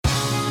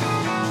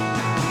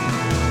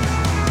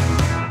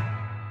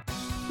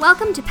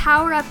Welcome to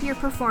Power Up Your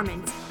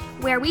Performance,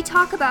 where we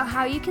talk about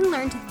how you can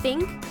learn to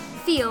think,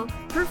 feel,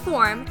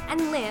 perform,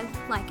 and live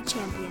like a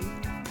champion.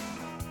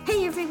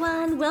 Hey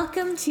everyone,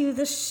 welcome to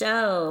the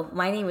show.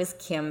 My name is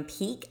Kim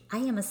Peek. I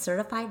am a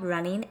certified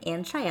running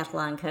and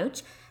triathlon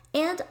coach,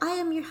 and I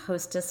am your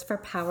hostess for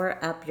Power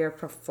Up Your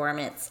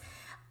Performance.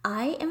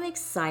 I am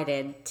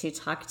excited to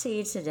talk to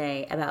you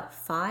today about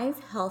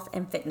 5 health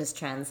and fitness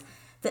trends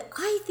that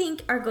I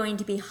think are going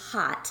to be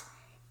hot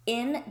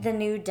in the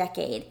new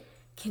decade.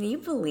 Can you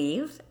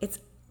believe it's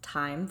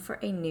time for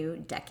a new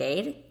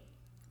decade?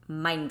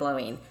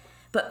 Mind-blowing.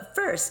 But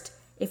first,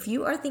 if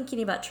you are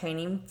thinking about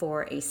training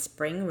for a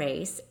spring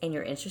race and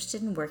you're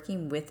interested in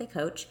working with a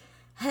coach,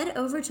 head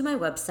over to my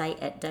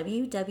website at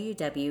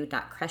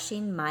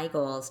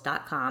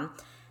www.crushingmygoals.com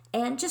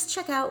and just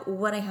check out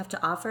what I have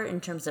to offer in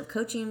terms of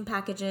coaching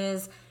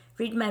packages,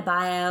 read my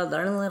bio,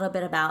 learn a little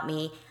bit about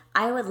me.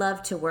 I would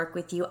love to work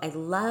with you. I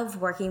love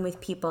working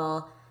with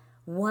people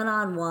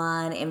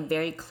one-on-one and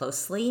very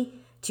closely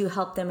to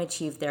help them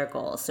achieve their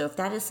goals. So if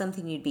that is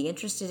something you'd be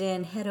interested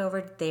in, head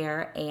over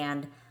there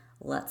and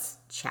let's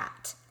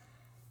chat.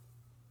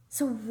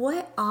 So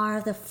what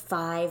are the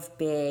 5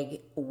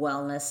 big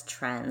wellness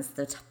trends,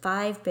 the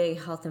 5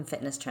 big health and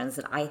fitness trends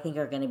that I think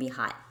are going to be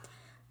hot?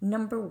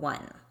 Number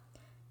 1,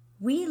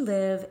 we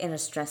live in a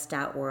stressed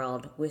out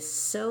world with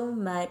so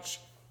much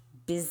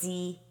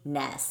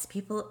busyness.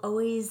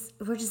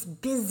 We're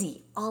just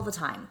busy all the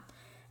time.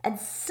 And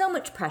so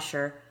much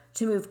pressure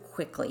to move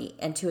quickly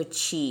and to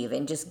achieve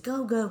and just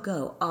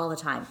go all the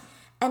time.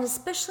 And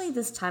especially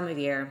this time of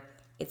year,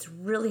 it's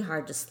really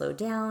hard to slow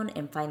down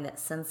and find that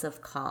sense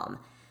of calm.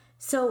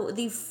 So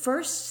the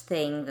first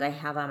thing that I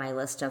have on my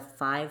list of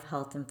 5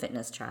 health and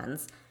fitness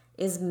trends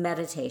is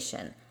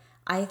meditation.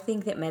 I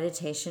think that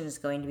meditation is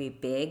going to be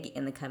big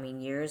in the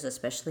coming years,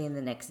 especially in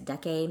the next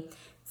decade.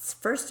 It's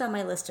first on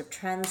my list of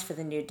trends for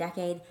the new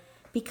decade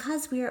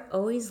because we are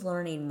always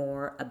learning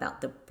more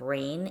about the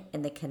brain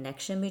and the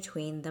connection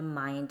between the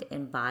mind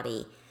and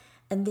body.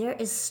 And there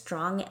is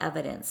strong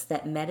evidence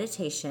that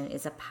meditation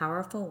is a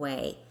powerful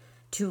way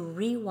to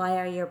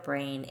rewire your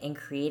brain and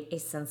create a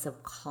sense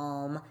of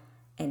calm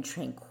and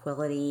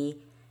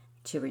tranquility,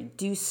 to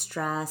reduce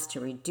stress, to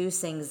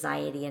reduce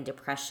anxiety and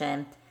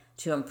depression,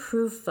 to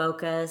improve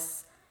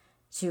focus,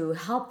 to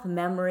help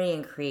memory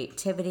and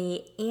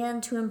creativity,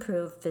 and to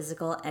improve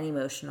physical and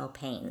emotional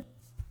pain.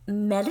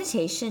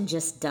 Meditation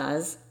just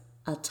does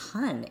a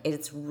ton.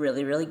 It's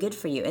really, really good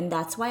for you. And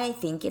that's why I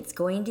think it's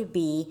going to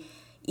be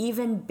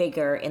even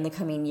bigger in the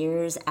coming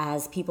years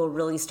as people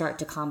really start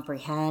to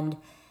comprehend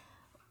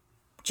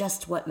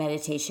just what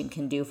meditation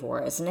can do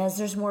for us. And as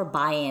there's more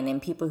buy-in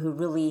and people who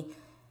really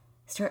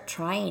start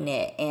trying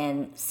it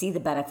and see the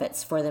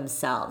benefits for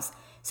themselves.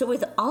 So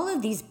with all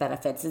of these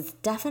benefits, it's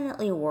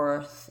definitely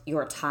worth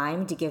your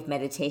time to give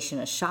meditation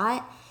a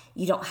shot.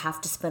 You don't have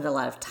to spend a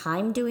lot of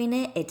time doing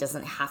it. It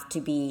doesn't have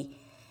to be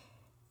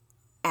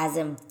as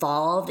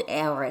involved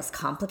or as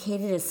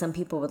complicated as some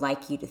people would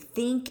like you to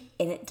think.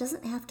 And it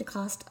doesn't have to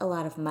cost a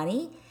lot of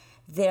money.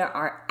 There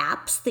are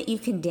apps that you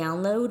can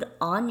download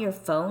on your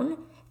phone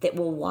that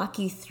will walk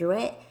you through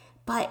it.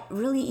 But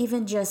really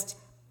even just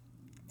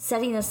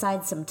setting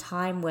aside some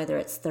time, whether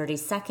it's 30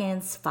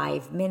 seconds,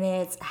 5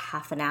 minutes,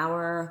 half an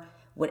hour,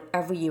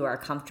 whatever you are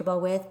comfortable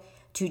with,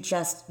 to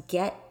just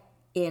get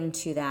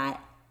into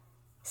that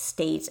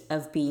state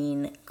of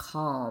being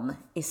calm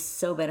is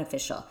so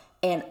beneficial.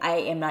 And I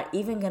am not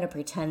even going to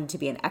pretend to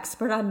be an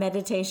expert on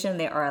meditation.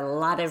 There are a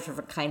lot of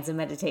different kinds of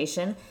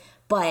meditation.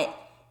 But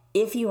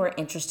if you are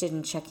interested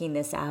in checking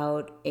this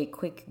out, a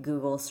quick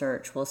Google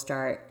search will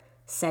start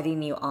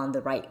setting you on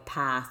the right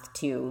path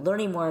to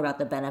learning more about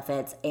the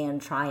benefits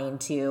and trying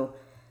to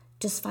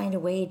just find a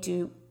way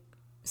to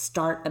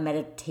start a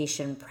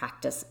meditation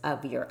practice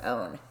of your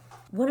own.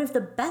 One of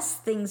the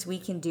best things we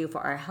can do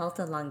for our health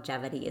and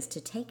longevity is to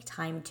take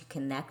time to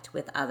connect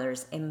with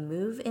others and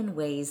move in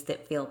ways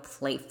that feel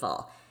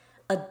playful.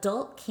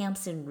 Adult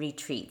camps and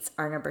retreats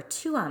are number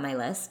 2 on my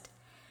list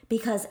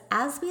because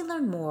as we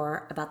learn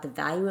more about the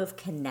value of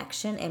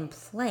connection and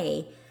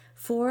play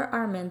for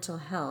our mental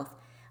health,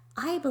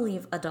 I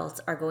believe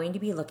adults are going to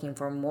be looking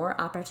for more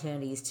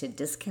opportunities to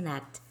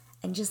disconnect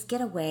and just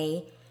get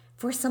away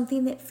for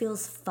something that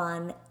feels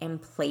fun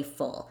and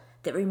playful,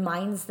 that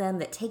reminds them,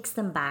 that takes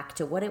them back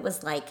to what it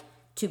was like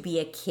to be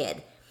a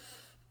kid.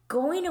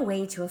 Going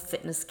away to a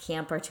fitness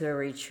camp or to a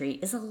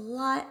retreat is a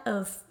lot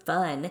of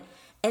fun,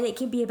 and it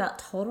can be about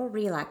total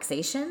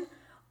relaxation,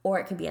 or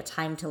it can be a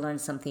time to learn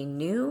something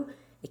new.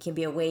 It can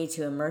be a way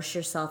to immerse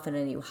yourself in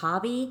a new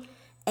hobby,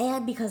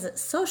 and because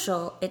it's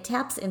social, it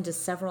taps into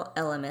several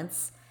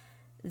elements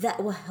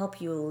that will help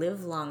you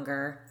live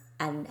longer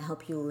and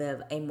help you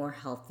live a more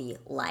healthy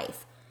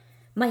life.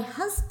 My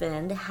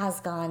husband has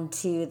gone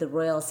to the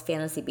Royals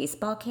Fantasy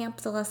Baseball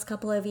Camp the last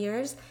couple of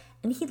years,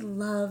 and he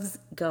loves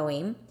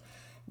going.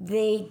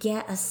 They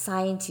get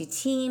assigned to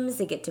teams,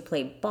 they get to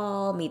play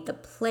ball, meet the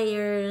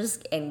players,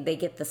 and they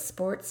get the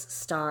sports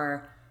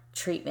star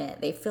treatment.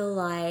 They feel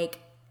like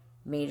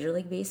Major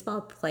League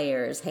Baseball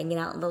players hanging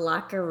out in the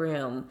locker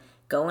room,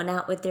 going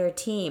out with their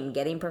team,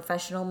 getting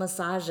professional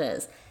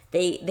massages.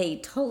 They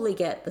totally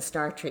get the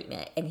star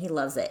treatment, and he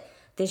loves it.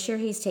 This year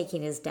he's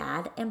taking his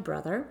dad and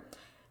brother,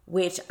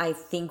 which I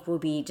think will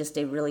be just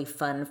a really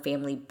fun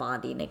family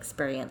bonding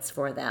experience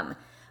for them.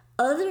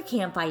 Other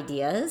camp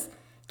ideas,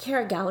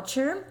 Kara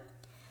Goucher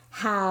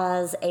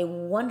has a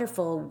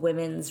wonderful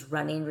women's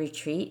running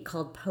retreat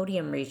called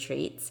Podium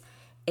Retreats.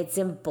 It's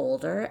in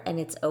Boulder, and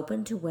it's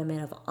open to women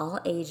of all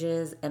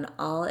ages and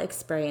all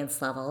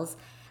experience levels.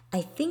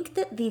 I think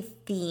that the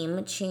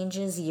theme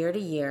changes year to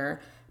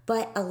year,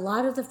 but a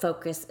lot of the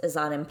focus is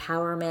on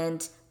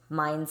empowerment,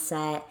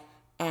 mindset,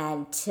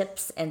 and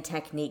tips and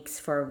techniques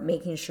for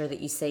making sure that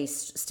you stay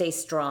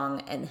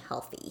strong and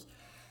healthy.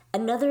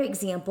 Another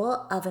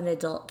example of an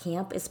adult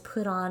camp is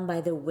put on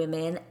by the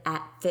women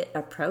at Fit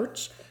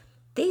Approach.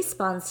 They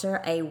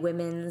sponsor a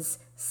women's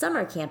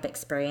summer camp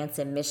experience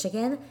in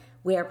Michigan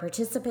where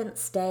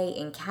participants stay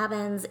in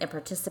cabins and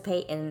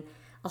participate in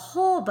a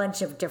whole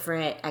bunch of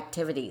different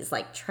activities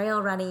like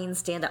trail running,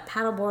 stand-up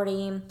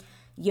paddleboarding,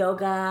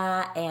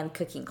 yoga, and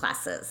cooking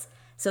classes.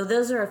 So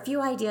those are a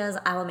few ideas.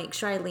 I will make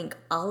sure I link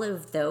all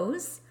of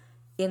those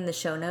in the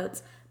show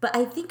notes. But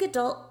I think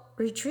adult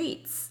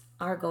retreats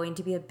are going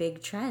to be a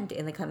big trend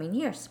in the coming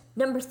years.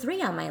 Number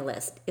 3 on my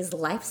list is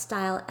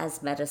lifestyle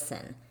as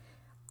medicine.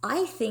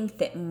 I think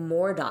that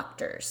more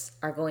doctors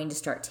are going to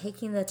start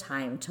taking the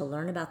time to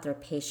learn about their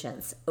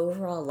patients'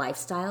 overall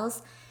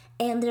lifestyles,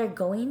 and they're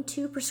going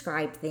to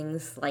prescribe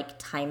things like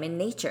time in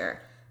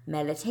nature,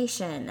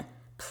 meditation,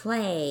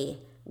 play,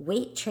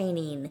 weight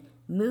training,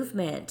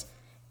 movement,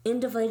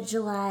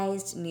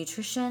 individualized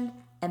nutrition,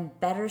 and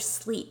better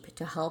sleep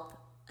to help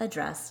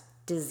address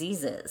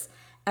diseases.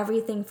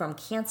 Everything from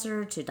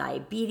cancer to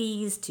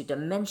diabetes to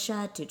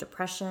dementia to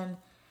depression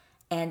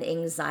and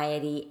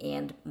anxiety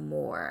and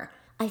more.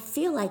 I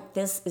feel like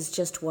this is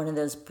just one of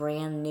those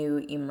brand new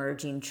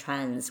emerging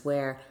trends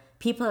where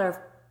people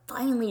are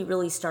finally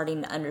really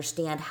starting to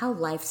understand how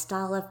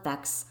lifestyle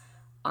affects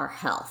our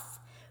health.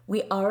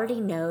 We already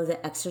know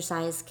that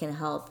exercise can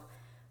help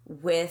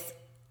with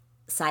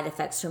side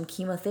effects from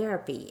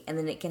chemotherapy, and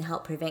then it can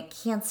help prevent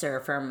cancer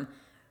from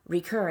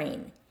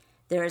recurring.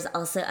 There is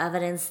also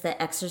evidence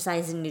that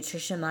exercise and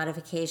nutrition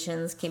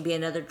modifications can be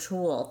another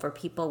tool for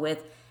people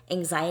with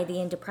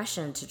anxiety and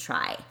depression to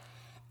try.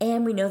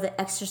 And we know that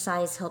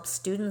exercise helps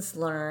students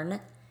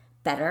learn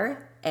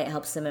better. It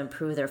helps them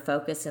improve their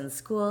focus in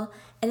school,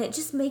 and it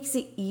just makes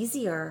it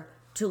easier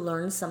to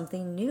learn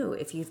something new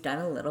if you've done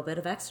a little bit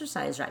of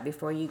exercise right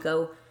before you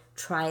go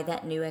try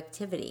that new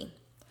activity.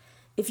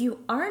 If you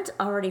aren't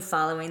already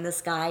following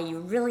this guy, you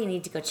really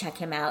need to go check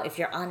him out. If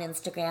you're on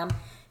Instagram,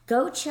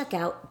 go check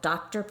out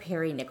Dr.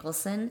 Perry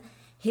Nicholson.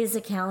 His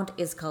account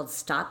is called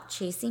Stop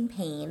Chasing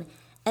Pain,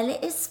 and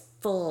it is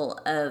full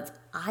of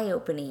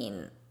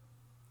eye-opening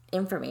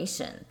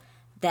information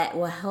that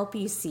will help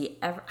you see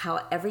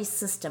how every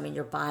system in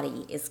your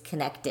body is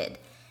connected.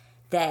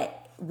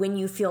 That when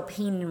you feel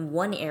pain in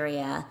one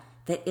area,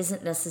 that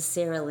isn't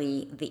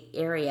necessarily the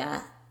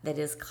area that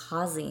is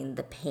causing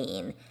the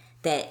pain,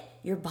 that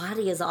your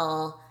body is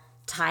all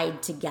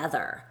tied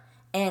together.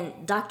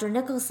 And Dr.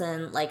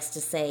 Nicholson likes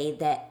to say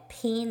that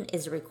pain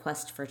is a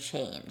request for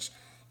change.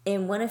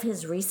 In one of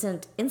his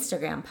recent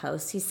Instagram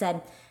posts, he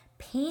said,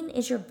 pain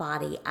is your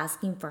body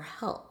asking for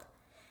help.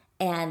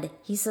 And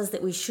he says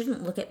that we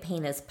shouldn't look at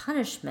pain as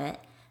punishment,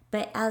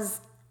 but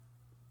as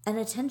an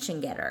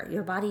attention getter,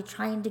 your body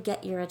trying to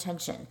get your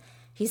attention.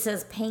 He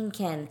says pain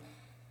can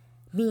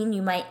mean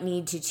you might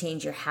need to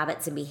change your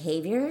habits and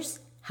behaviors,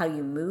 how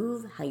you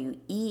move, how you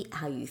eat,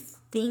 how you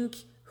think,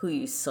 who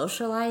you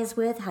socialize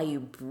with, how you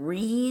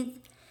breathe,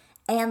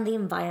 and the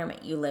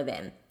environment you live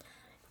in.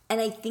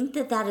 And I think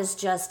that that is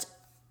just,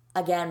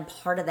 again,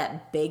 part of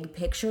that big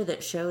picture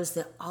that shows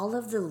that all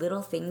of the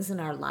little things in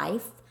our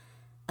life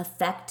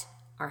affect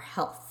our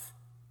health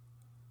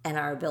and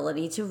our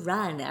ability to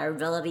run, our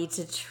ability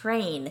to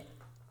train.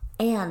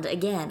 And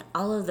again,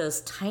 all of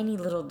those tiny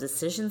little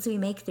decisions we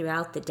make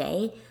throughout the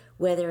day,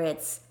 whether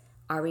it's,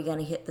 are we going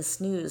to hit the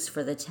snooze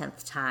for the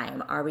 10th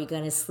time? Are we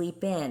going to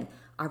sleep in?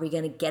 Are we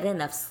going to get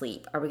enough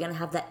sleep? Are we going to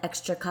have that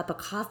extra cup of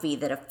coffee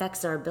that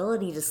affects our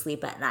ability to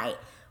sleep at night?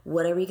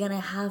 What are we going to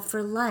have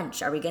for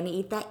lunch? Are we going to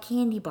eat that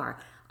candy bar?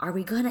 Are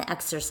we going to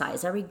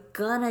exercise? Are we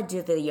going to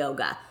do the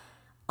yoga?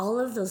 All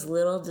of those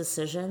little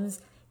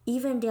decisions,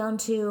 even down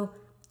to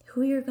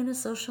who you're going to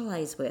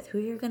socialize with, who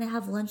you're going to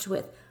have lunch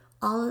with,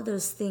 all of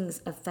those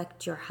things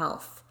affect your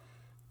health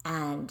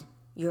and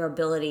your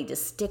ability to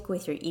stick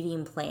with your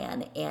eating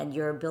plan and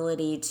your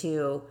ability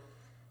to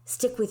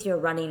stick with your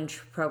running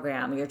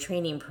program, your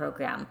training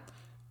program.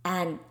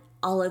 And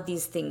all of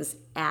these things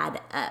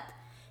add up.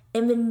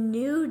 In the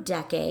new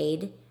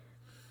decade,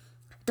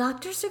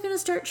 doctors are going to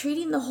start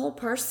treating the whole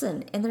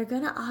person, and they're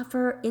going to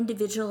offer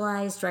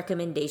individualized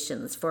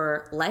recommendations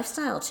for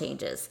lifestyle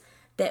changes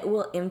that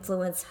will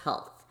influence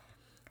health.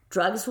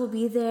 Drugs will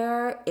be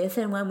there if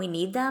and when we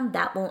need them.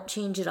 That won't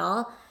change at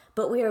all,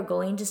 but we are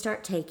going to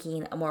start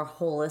taking a more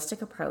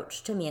holistic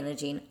approach to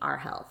managing our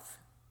health.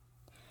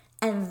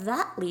 And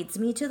that leads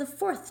me to the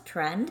 4th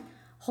trend,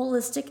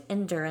 holistic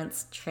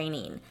endurance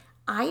training.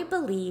 I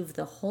believe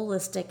the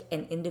holistic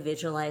and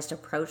individualized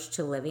approach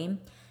to living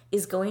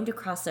is going to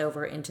cross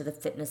over into the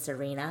fitness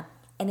arena,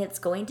 and it's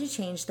going to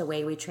change the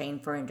way we train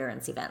for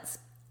endurance events.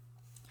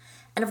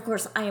 And of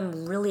course, I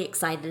am really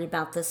excited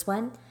about this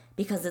one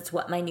because it's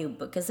what my new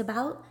book is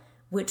about,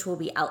 which will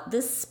be out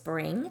this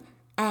spring.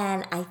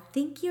 And I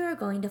think you're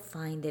going to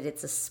find that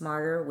it's a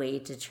smarter way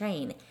to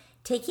train.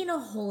 Taking a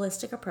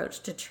holistic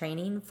approach to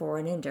training for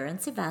an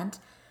endurance event,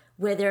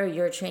 whether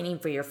you're training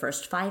for your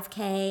first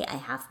 5K, a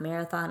half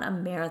marathon, a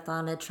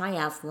marathon, a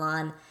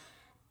triathlon,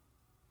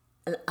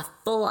 a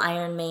full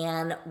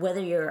Ironman,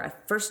 whether you're a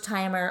first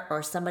timer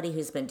or somebody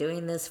who's been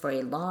doing this for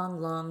a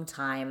long, long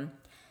time,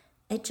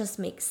 it just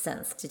makes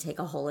sense to take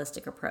a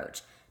holistic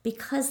approach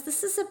because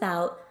this is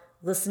about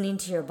listening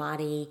to your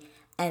body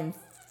and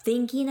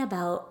thinking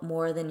about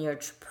more than your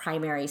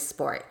primary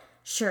sport.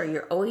 Sure,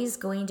 you're always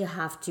going to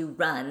have to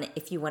run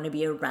if you want to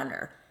be a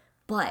runner,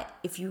 but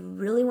if you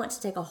really want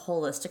to take a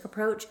holistic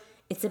approach,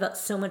 it's about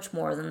so much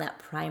more than that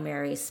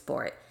primary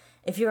sport.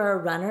 If you're a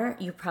runner,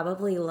 you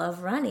probably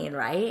love running,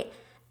 right?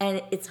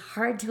 And it's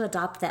hard to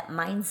adopt that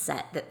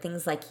mindset that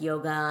things like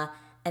yoga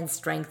and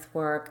strength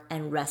work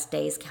and rest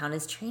days count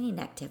as training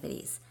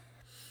activities.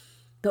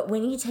 But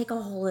when you take a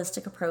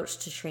holistic approach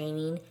to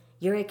training,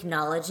 you're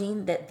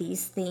acknowledging that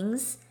these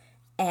things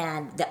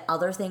and the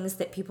other things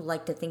that people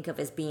like to think of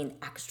as being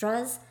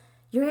extras,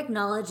 you're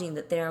acknowledging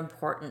that they're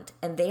important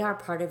and they are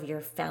part of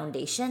your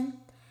foundation.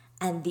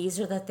 And these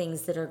are the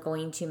things that are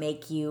going to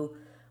make you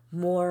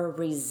more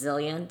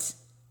resilient,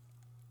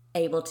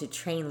 able to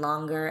train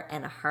longer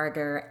and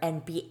harder,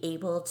 and be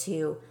able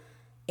to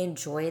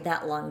enjoy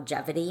that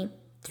longevity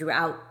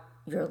throughout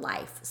your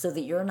life so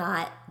that you're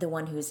not the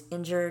one who's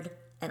injured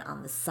and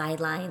on the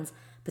sidelines,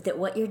 but that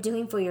what you're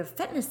doing for your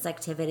fitness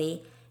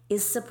activity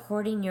is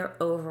supporting your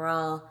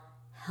overall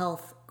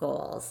health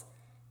goals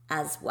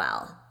as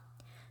well.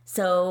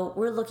 So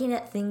we're looking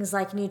at things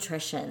like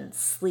nutrition,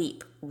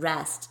 sleep,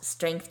 rest,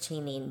 strength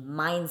training,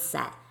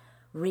 mindset,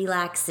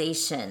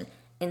 relaxation,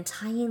 and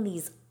tying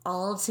these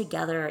all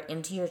together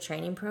into your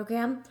training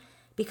program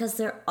because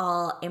they're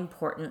all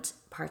important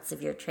parts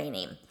of your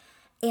training.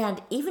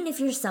 And even if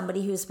you're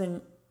somebody who's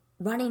been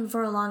running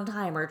for a long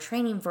time or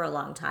training for a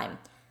long time,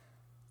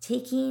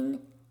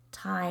 taking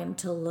time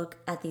to look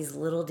at these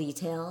little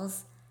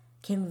details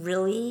can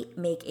really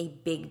make a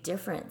big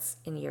difference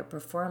in your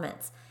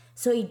performance.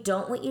 So I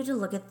don't want you to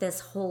look at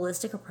this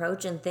holistic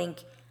approach and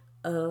think,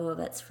 oh,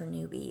 that's for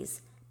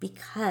newbies,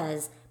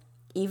 because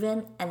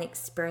even an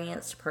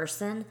experienced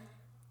person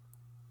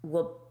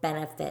will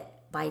benefit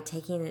by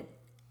taking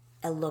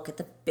a look at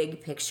the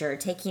big picture,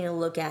 taking a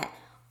look at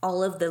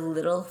all of the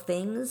little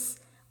things,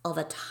 all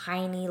the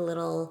tiny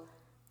little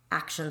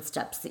action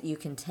steps that you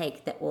can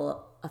take that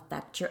will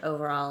affect your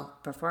overall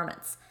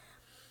performance.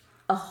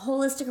 A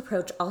holistic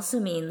approach also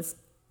means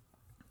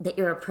that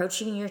you're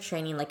approaching your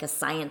training like a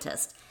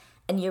scientist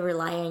and you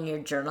rely on your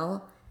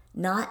journal,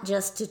 not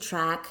just to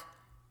track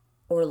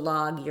or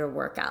log your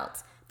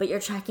workouts, but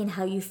you're tracking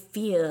how you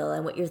feel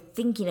and what you're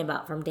thinking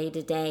about from day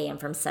to day and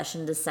from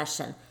session to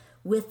session,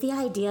 with the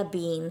idea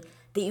being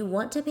that you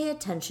want to pay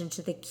attention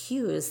to the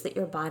cues that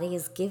your body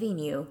is giving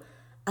you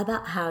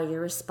about how you're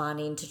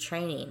responding to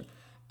training.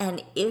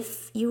 And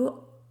if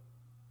you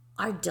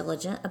are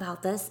diligent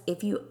about this,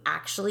 if you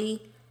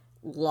actually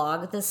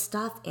log this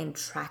stuff and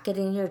track it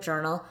in your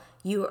journal,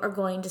 you are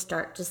going to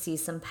start to see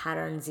some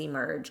patterns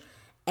emerge.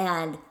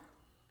 And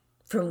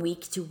from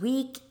week to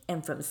week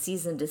and from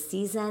season to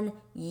season,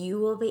 you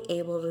will be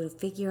able to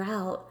figure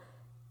out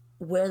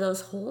where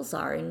those holes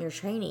are in your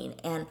training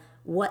and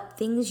what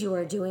things you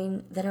are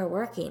doing that are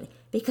working.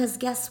 Because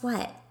guess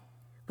what?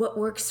 What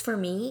works for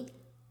me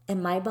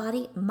and my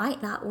body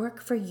might not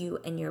work for you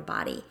and your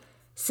body.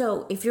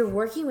 So if you're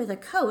working with a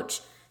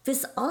coach,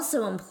 this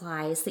also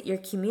implies that you're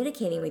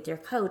communicating with your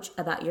coach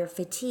about your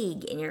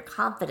fatigue and your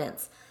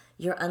confidence,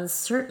 your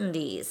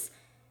uncertainties,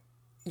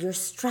 your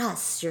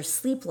stress, your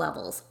sleep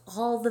levels,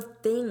 all the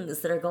things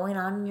that are going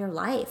on in your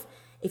life.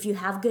 If you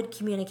have good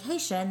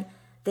communication,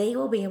 they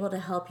will be able to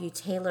help you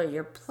tailor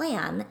your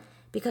plan,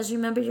 because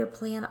remember, your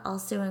plan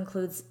also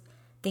includes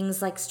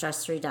things like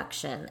stress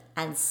reduction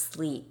and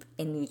sleep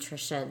and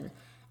nutrition,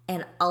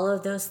 and all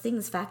of those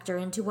things factor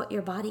into what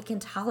your body can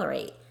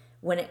tolerate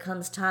when it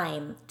comes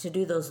time to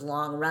do those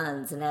long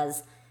runs and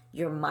as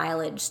your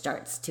mileage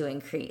starts to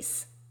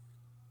increase.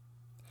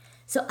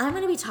 So I'm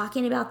going to be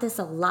talking about this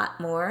a lot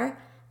more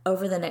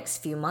over the next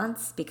few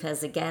months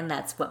because, again,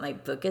 that's what my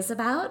book is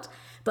about.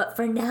 But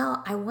for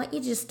now, I want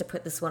you just to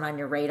put this one on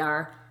your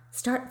radar.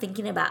 Start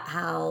thinking about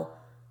how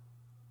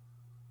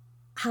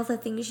the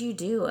things you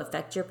do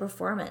affect your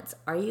performance.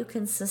 Are you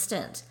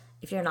consistent?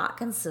 If you're not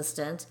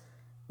consistent,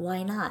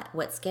 why not?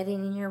 What's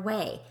getting in your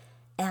way?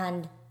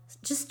 And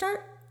just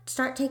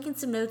start taking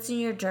some notes in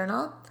your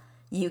journal.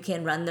 You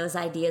can run those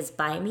ideas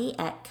by me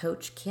at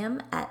Coach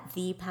Kim at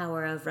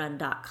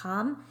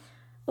thepowerofrun.com,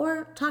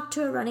 or talk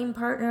to a running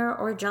partner,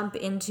 or jump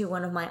into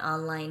one of my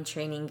online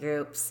training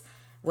groups,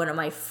 one of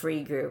my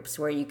free groups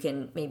where you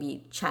can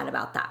maybe chat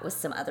about that with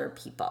some other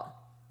people.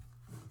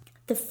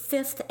 The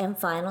fifth and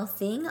final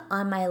thing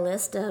on my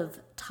list of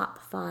top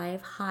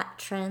 5 hot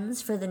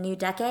trends for the new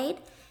decade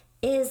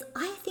is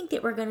I think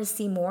that we're going to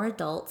see more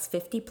adults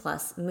 50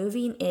 plus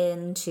moving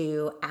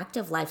into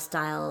active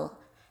lifestyle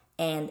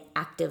and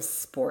active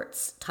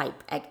sports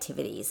type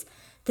activities.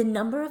 The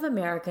number of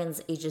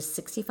Americans ages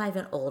 65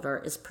 and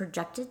older is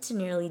projected to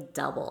nearly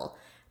double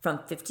from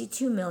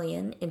 52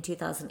 million in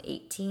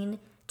 2018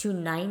 to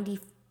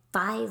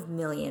 95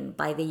 million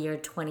by the year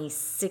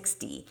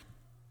 2060.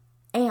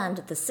 And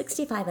the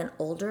 65 and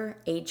older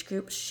age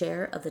group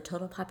share of the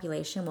total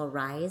population will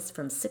rise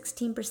from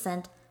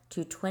 16%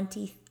 to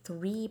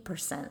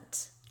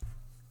 23%.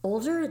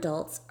 Older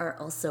adults are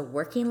also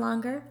working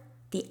longer,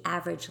 the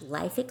average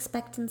life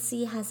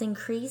expectancy has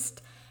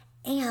increased,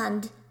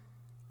 and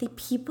the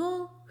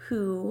people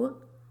who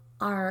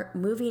are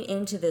moving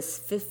into this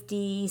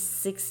 50,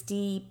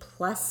 60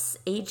 plus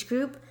age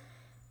group,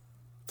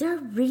 they're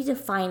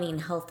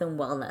redefining health and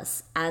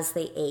wellness as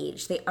they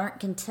age. They aren't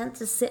content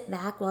to sit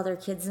back while their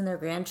kids and their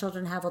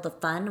grandchildren have all the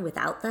fun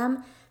without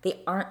them.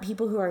 They aren't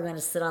people who are going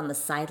to sit on the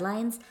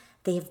sidelines.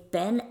 They've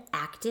been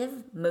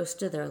active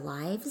most of their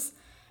lives,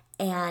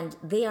 and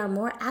they are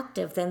more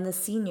active than the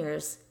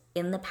seniors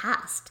in the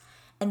past.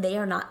 And they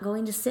are not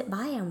going to sit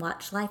by and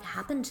watch life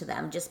happen to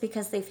them just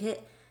because they've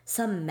hit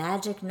some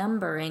magic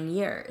number in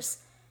years.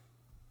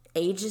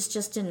 Age is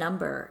just a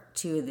number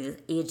to the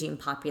aging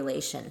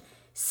population.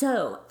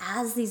 So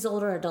as these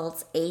older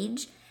adults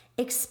age,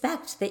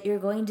 expect that you're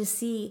going to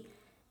see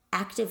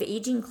active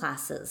aging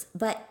classes,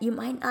 but you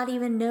might not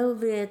even know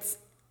that it's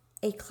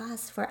a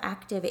class for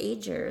active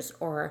agers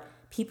or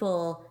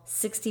people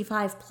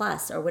 65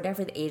 plus or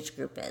whatever the age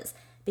group is,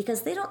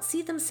 because they don't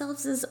see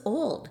themselves as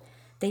old.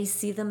 They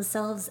see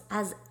themselves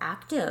as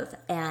active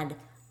and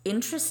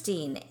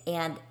interesting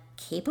and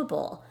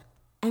capable.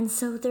 And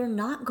so they're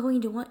not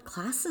going to want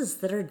classes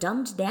that are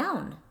dumbed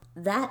down.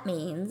 That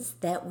means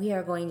that we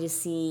are going to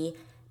see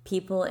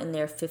people in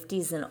their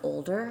 50s and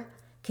older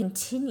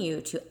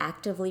continue to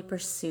actively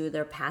pursue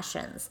their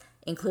passions,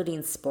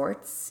 including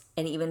sports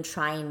and even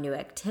trying new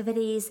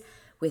activities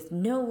with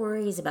no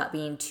worries about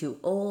being too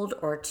old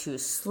or too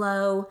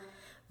slow.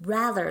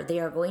 Rather, they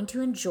are going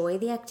to enjoy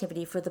the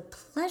activity for the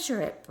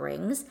pleasure it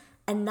brings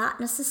and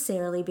not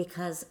necessarily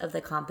because of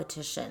the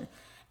competition.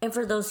 And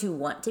for those who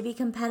want to be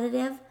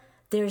competitive,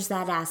 there's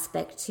that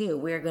aspect too.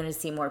 We're going to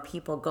see more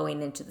people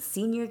going into the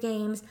senior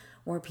games,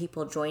 more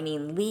people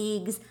joining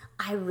leagues.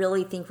 I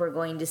really think we're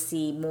going to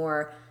see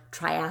more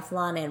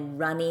triathlon and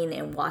running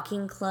and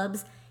walking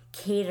clubs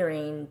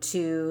catering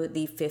to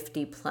the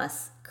 50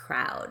 plus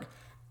crowd.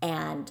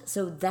 And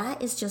so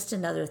that is just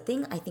another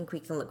thing I think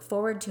we can look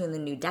forward to in the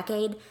new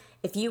decade.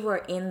 If you were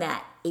in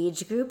that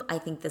age group, I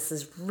think this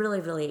is really,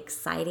 really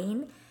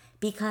exciting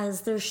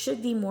because there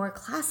should be more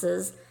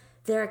classes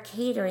that are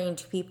catering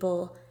to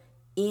people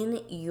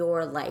in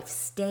your life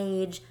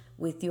stage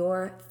with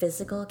your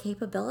physical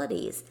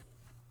capabilities.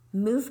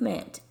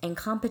 Movement and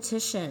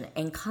competition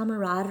and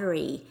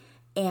camaraderie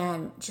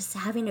and just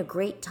having a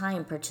great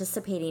time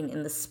participating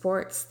in the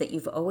sports that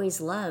you've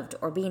always loved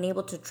or being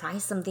able to try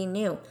something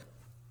new.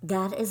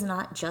 That is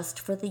not just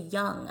for the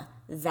young,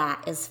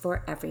 that is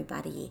for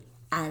everybody.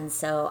 And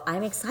so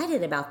I'm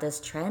excited about this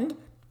trend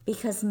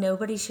because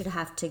nobody should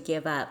have to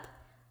give up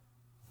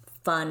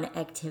fun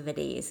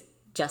activities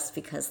just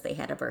because they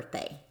had a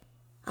birthday.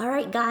 All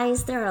right,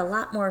 guys, there are a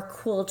lot more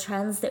cool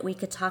trends that we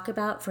could talk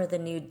about for the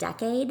new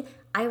decade.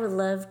 I would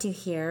love to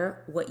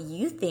hear what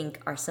you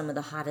think are some of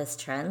the hottest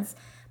trends.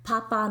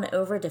 Pop on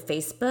over to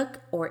Facebook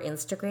or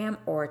Instagram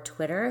or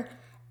Twitter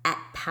at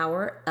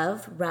Power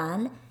of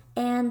Run,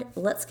 and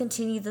let's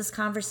continue this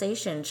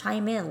conversation.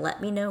 Chime in.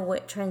 Let me know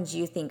what trends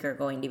you think are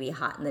going to be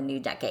hot in the new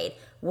decade.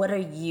 What are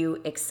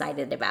you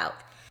excited about?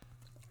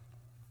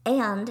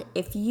 And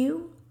if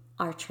you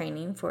are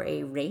training for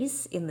a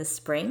race in the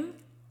spring,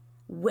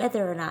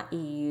 whether or not you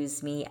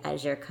use me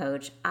as your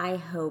coach, I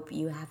hope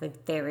you have a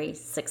very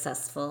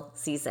successful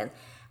season.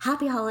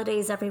 Happy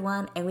holidays,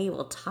 everyone, and we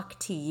will talk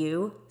to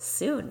you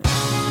soon.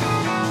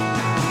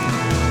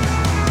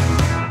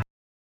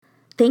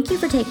 Thank you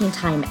for taking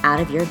time out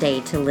of your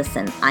day to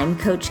listen. I'm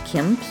Coach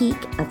Kim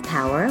Peek of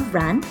Power of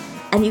Run,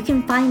 and you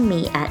can find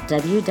me at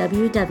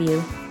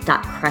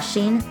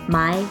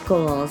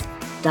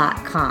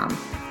www.crushingmygoals.com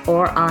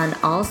or on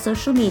all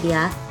social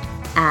media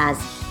as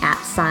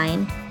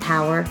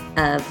 @Power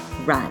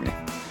of Run.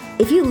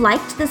 If you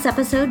liked this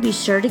episode, be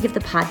sure to give the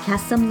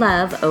podcast some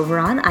love over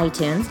on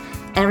iTunes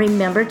and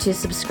remember to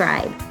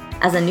subscribe.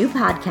 As a new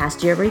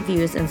podcast, your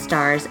reviews and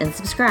stars and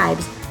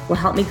subscribes will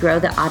help me grow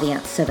the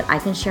audience so that I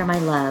can share my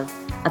love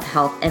of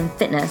health and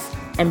fitness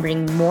and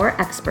bring more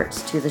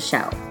experts to the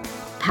show.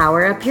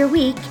 Power up your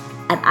week,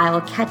 and I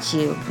will catch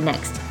you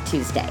next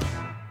Tuesday.